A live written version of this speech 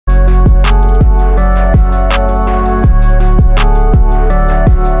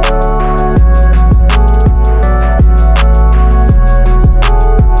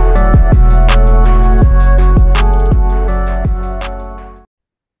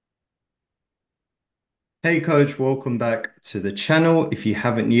Hey coach, welcome back to the channel. If you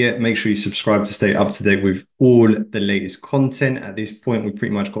haven't yet, make sure you subscribe to stay up to date with all the latest content. At this point, we've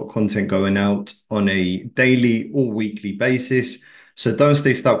pretty much got content going out on a daily or weekly basis. So don't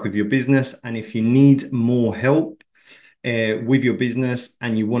stay stuck with your business. And if you need more help with your business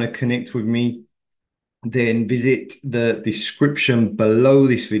and you want to connect with me, then visit the description below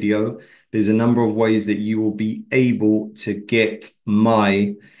this video. There's a number of ways that you will be able to get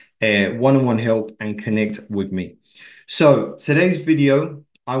my one-on-one help and connect with me. So today's video,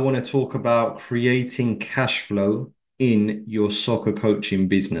 I want to talk about creating cash flow in your soccer coaching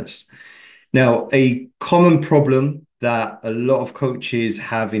business. Now, a common problem that a lot of coaches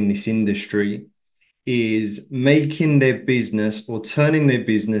have in this industry is making their business or turning their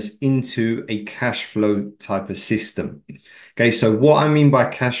business into a cash flow type of system. Okay, so what I mean by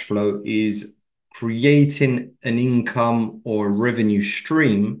cash flow is creating an income or a revenue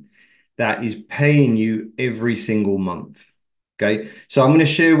stream that is paying you every single month. Okay, so I'm going to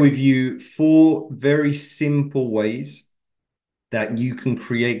share with you four very simple ways that you can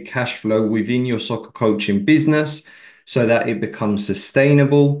create cash flow within your soccer coaching business so that it becomes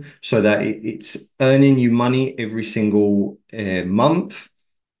sustainable, so that it's earning you money every single month,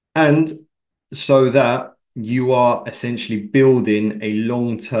 and so that you are essentially building a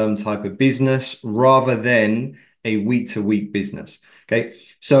long-term type of business rather than a week-to-week business. Okay,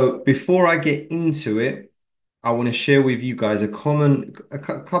 so before I get into it, I want to share with you guys a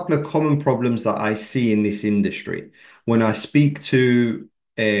couple of common problems that I see in this industry. When I speak to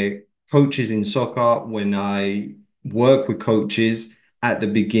coaches in soccer, when I work with coaches at the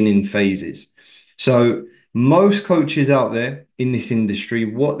beginning phases. So most coaches out there in this industry,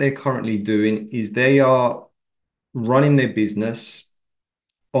 what they're currently doing is they are running their business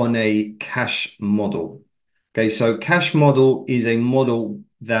on a cash model. Okay, so cash model is a model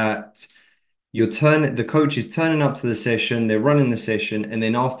that the coach is turning up to the session, they're running the session, and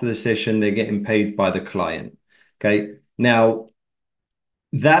then after the session, they're getting paid by the client. Okay. Now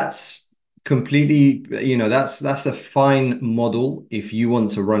that's completely, that's a fine model if you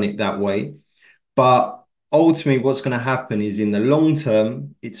want to run it that way. But ultimately, what's going to happen is in the long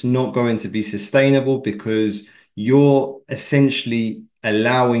term, it's not going to be sustainable because you're essentially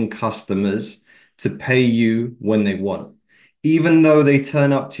allowing customers to pay you when they want. Even though they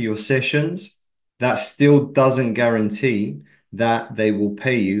turn up to your sessions, that still doesn't guarantee that they will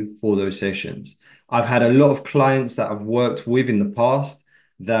pay you for those sessions. I've had a lot of clients that I've worked with in the past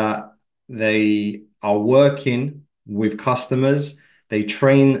that they are working with customers, they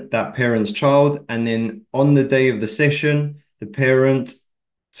train that parent's child, and then on the day of the session, the parent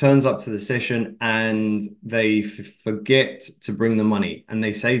turns up to the session and they forget to bring the money. And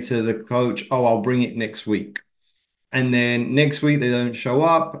they say to the coach, "Oh, I'll bring it next week." And then next week they don't show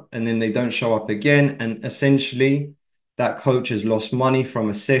up, and then they don't show up again. And essentially, that coach has lost money from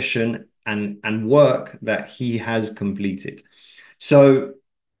a session and work that he has completed. So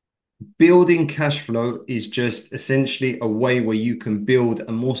building cash flow is just essentially a way where you can build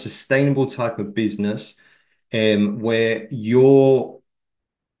a more sustainable type of business, where you're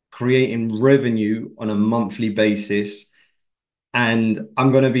creating revenue on a monthly basis. And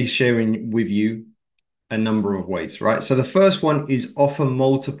I'm going to be sharing with you a number of ways, right? So the first one is offer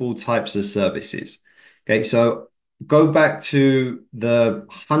multiple types of services. Okay, so go back to the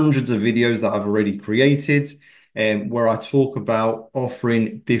hundreds of videos that I've already created, where I talk about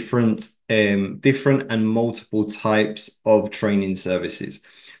offering different and multiple types of training services.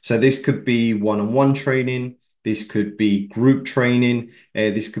 So this could be one-on-one training, this could be group training,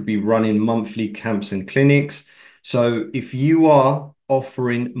 this could be running monthly camps and clinics. So if you are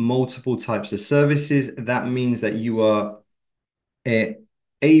offering multiple types of services, that means that you are uh,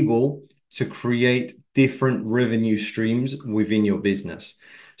 able to create different revenue streams within your business.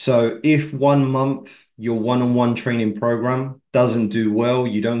 So if 1 month your one-on-one training program doesn't do well,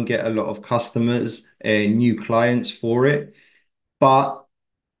 you don't get a lot of customers and new clients for it, but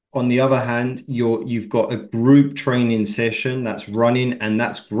on the other hand, you've got a group training session that's running and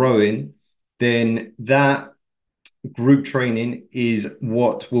that's growing, then that group training is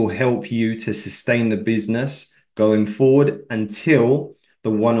what will help you to sustain the business going forward until the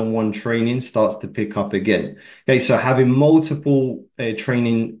one-on-one training starts to pick up again. Okay, so having multiple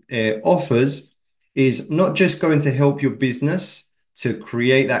training offers is not just going to help your business to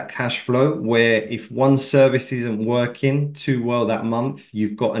create that cash flow where if one service isn't working too well that month,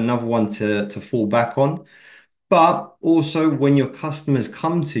 you've got another one to fall back on. But also, when your customers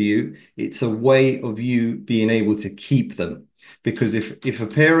come to you, it's a way of you being able to keep them. Because if a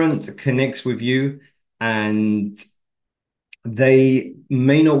parent connects with you and they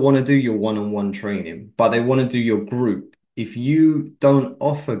may not want to do your one-on-one training, but they want to do your group. If you don't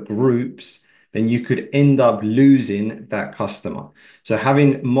offer groups, then you could end up losing that customer. So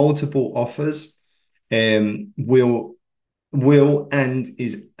having multiple offers will and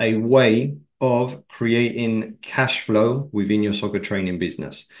is a way of creating cash flow within your soccer training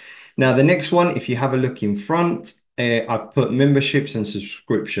business. Now, the next one, if you have a look in front, I've put memberships and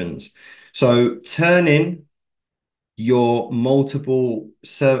subscriptions. So turning your multiple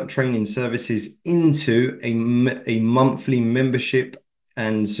training services into a monthly membership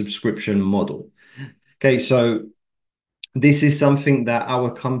and subscription model. Okay, so this is something that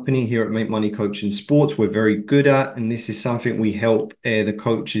our company here at Make Money Coaching Sports, we're very good at, and this is something we help the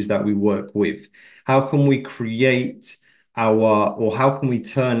coaches that we work with. How can we create how can we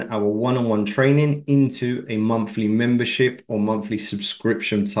turn our one-on-one training into a monthly membership or monthly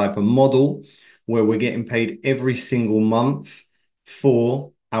subscription type of model where we're getting paid every single month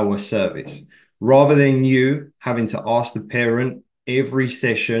for our service, rather than you having to ask the parent every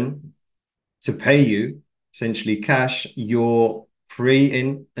session to pay you essentially cash. You're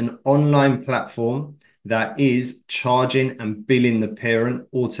creating an online platform that is charging and billing the parent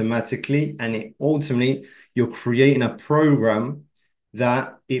automatically. And it ultimately, you're creating a program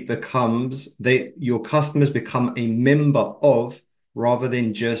that your customers become a member of rather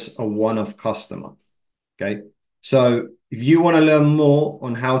than just a one-off customer. Okay. So if you want to learn more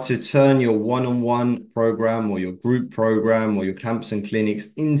on how to turn your one-on-one program or your group program or your camps and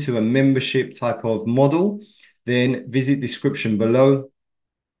clinics into a membership type of model, then visit description below.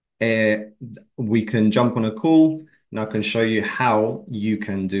 We can jump on a call and I can show you how you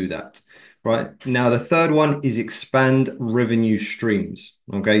can do that. Right. Now, the third one is expand revenue streams.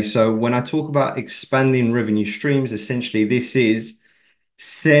 Okay. So when I talk about expanding revenue streams, essentially this is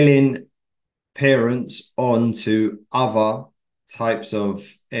selling parents onto other types of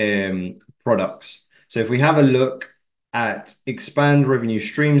products. So if we have a look at expand revenue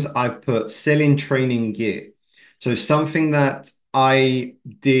streams, I've put selling training gear. So something that I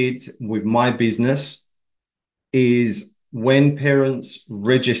did with my business is when parents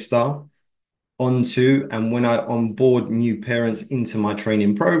register onto and when I onboard new parents into my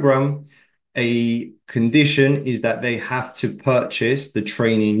training program, a condition is that they have to purchase the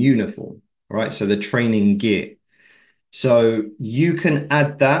training uniform, right? So the training gear. So you can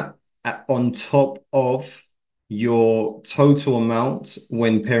add that on top of your total amount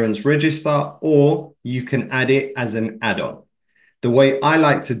when parents register, or you can add it as an add-on. The way I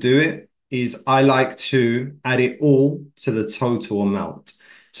like to do it is I like to add it all to the total amount.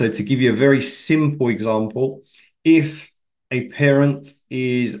 So to give you a very simple example, if a parent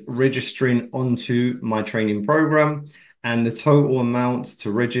is registering onto my training program and the total amount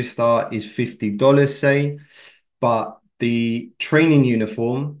to register is $50, say, but the training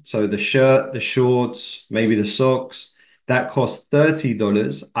uniform, so the shirt, the shorts, maybe the socks, that costs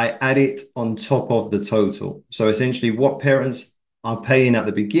 $30. I add it on top of the total. So essentially what parents are paying at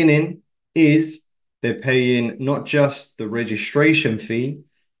the beginning is they're paying not just the registration fee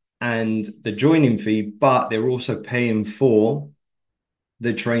and the joining fee, but they're also paying for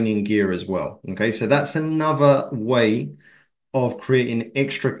the training gear as well. Okay, so that's another way of creating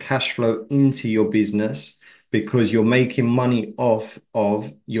extra cash flow into your business because you're making money off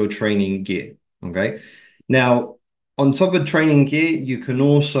of your training gear. Okay, now on top of training gear, you can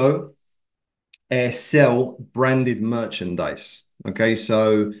also sell branded merchandise. Okay,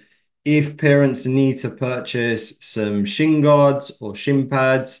 so if parents need to purchase some shin guards or shin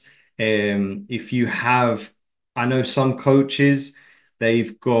pads, if you have, I know some coaches,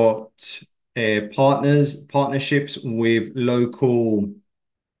 they've got partnerships with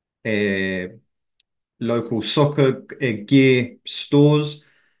uh, local soccer gear stores,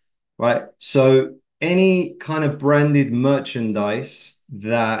 right? So any kind of branded merchandise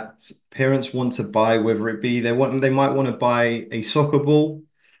that parents want to buy, whether it be they might want to buy a soccer ball.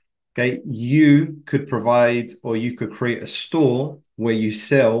 Okay, you could provide or you could create a store where you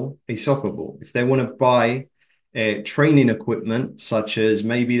sell a soccer ball. If they want to buy training equipment, such as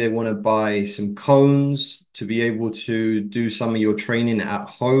maybe they want to buy some cones to be able to do some of your training at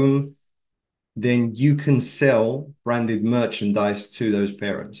home, then you can sell branded merchandise to those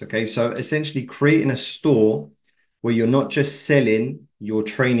parents. Okay, so essentially creating a store where you're not just selling your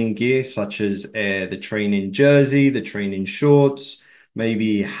training gear, such as the training jersey, the training shorts,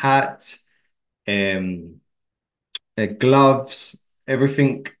 maybe hat, gloves,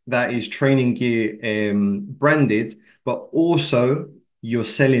 everything that is training gear branded, but also you're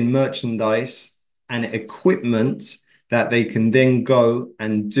selling merchandise and equipment that they can then go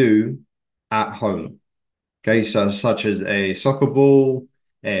and do at home. Okay, so such as a soccer ball,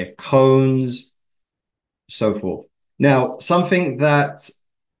 cones, so forth. Now, something that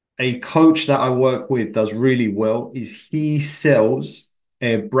a coach that I work with does really well is he sells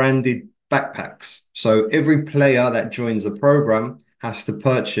branded backpacks. So every player that joins the program has to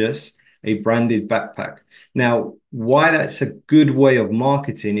purchase a branded backpack. Now, why that's a good way of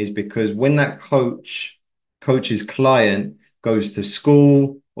marketing is because when that coach's client goes to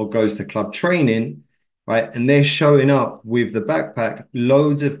school or goes to club training, right, and they're showing up with the backpack,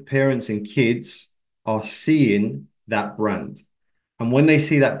 loads of parents and kids are seeing that brand. And when they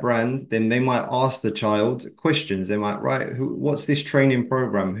see that brand, then they might ask the child questions. They might, right, what's this training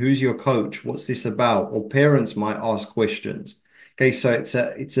program? Who's your coach? What's this about? Or parents might ask questions. Okay, so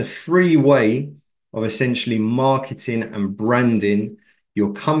it's a free way of essentially marketing and branding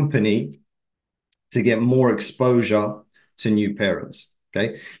your company to get more exposure to new parents.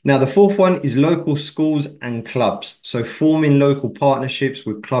 Okay. Now, the fourth one is local schools and clubs. So forming local partnerships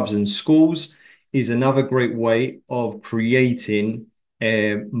with clubs and schools is another great way of creating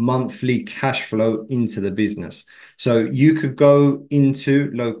a monthly cash flow into the business. So you could go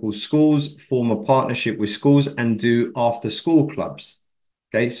into local schools, form a partnership with schools and do after school clubs.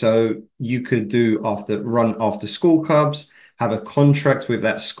 Okay, so you could run after school clubs, have a contract with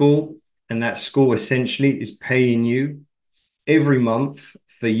that school, and that school essentially is paying you every month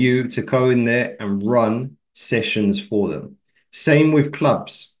for you to go in there and run sessions for them. Same with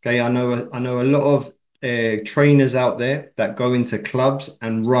clubs. Okay, I know a lot of trainers out there that go into clubs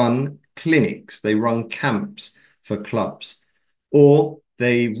and run clinics. They run camps for clubs, or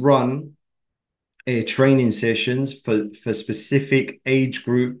they run training sessions for specific age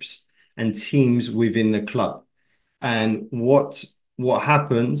groups and teams within the club. And what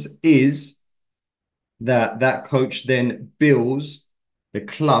happens is that coach then bills the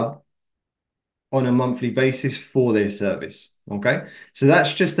club on a monthly basis for their service. Okay. So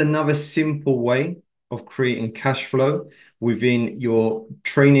that's just another simple way of creating cash flow within your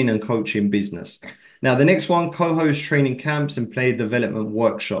training and coaching business. Now, the next one, co-host training camps and player development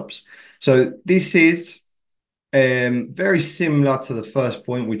workshops. So this is very similar to the first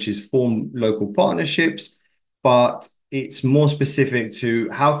point, which is form local partnerships, but it's more specific to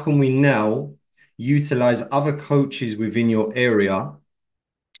how can we now utilize other coaches within your area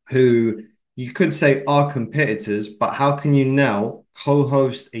who you could say are competitors, but how can you now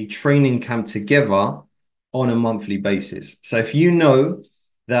co-host a training camp together on a monthly basis? So if you know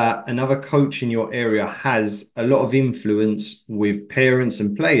that another coach in your area has a lot of influence with parents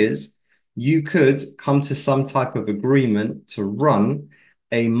and players, you could come to some type of agreement to run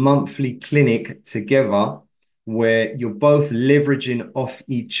a monthly clinic together where you're both leveraging off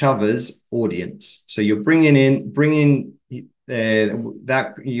each other's audience. So you're bringing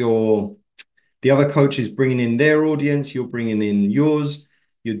that your the other coach is bringing in their audience, you're bringing in yours,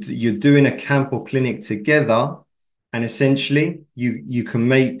 you're doing a camp or clinic together, and essentially you can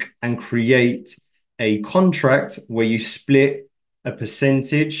make and create a contract where you split a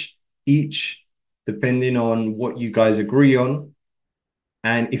percentage each, depending on what you guys agree on.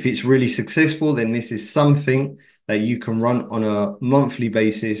 And if it's really successful, then this is something that you can run on a monthly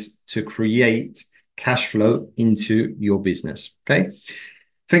basis to create cash flow into your business. Okay.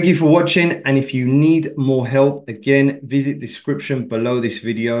 Thank you for watching. And if you need more help, again, visit description below this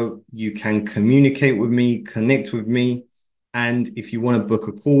video. You can communicate with me, connect with me. And if you want to book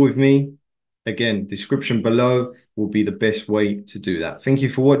a call with me, again, description below will be the best way to do that. Thank you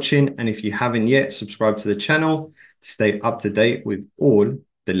for watching. And if you haven't yet, subscribe to the channel to stay up to date with all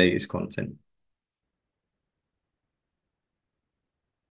the latest content.